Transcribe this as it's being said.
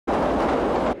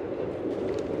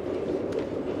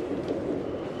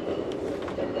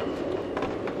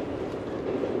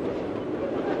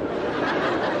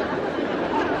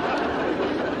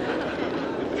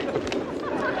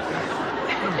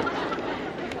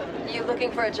You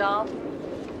looking for a job?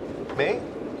 Me?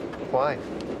 Why?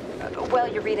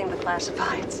 Well, you're reading the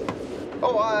classifieds.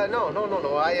 Oh, no.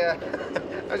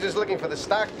 I was just looking for the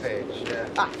stock page.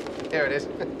 Here it is.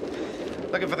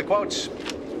 Looking for the quotes.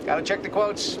 Gotta check the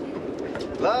quotes.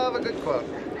 Love a good quote.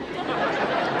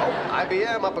 Oh,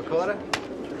 IBM up a quarter.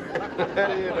 How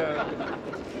do you know?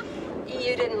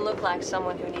 You didn't look like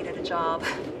someone who needed a job.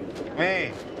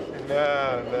 Me?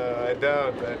 No, I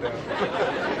don't.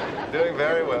 Doing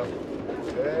very well.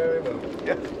 Very well.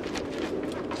 Yeah.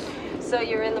 So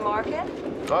you're in the market?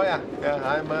 Oh, yeah,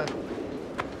 I'm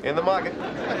in the market.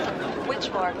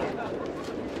 Which market?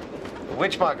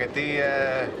 Which market? The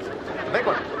big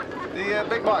one. The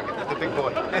big market, the big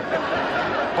boy.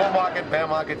 Bull market, bear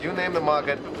market, you name the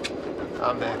market,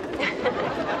 I'm there.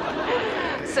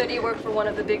 So do you work for one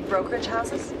of the big brokerage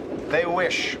houses? They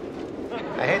wish.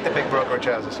 I hate the big brokerage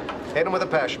houses. Hate them with a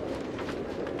passion.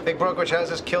 Big brokerage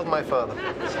houses killed my father.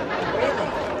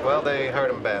 Really? Well, they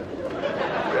hurt him bad.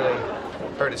 Really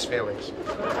hurt his feelings.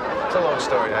 It's a long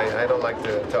story. I don't like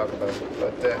to talk about it.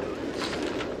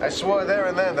 But I swore there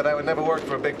and then that I would never work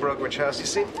for a big brokerage house. You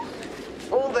see,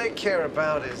 all they care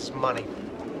about is money.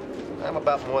 I'm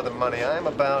about more than money. I'm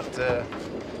about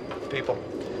people.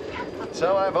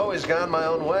 So I've always gone my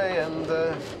own way, and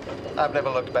I've never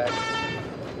looked back.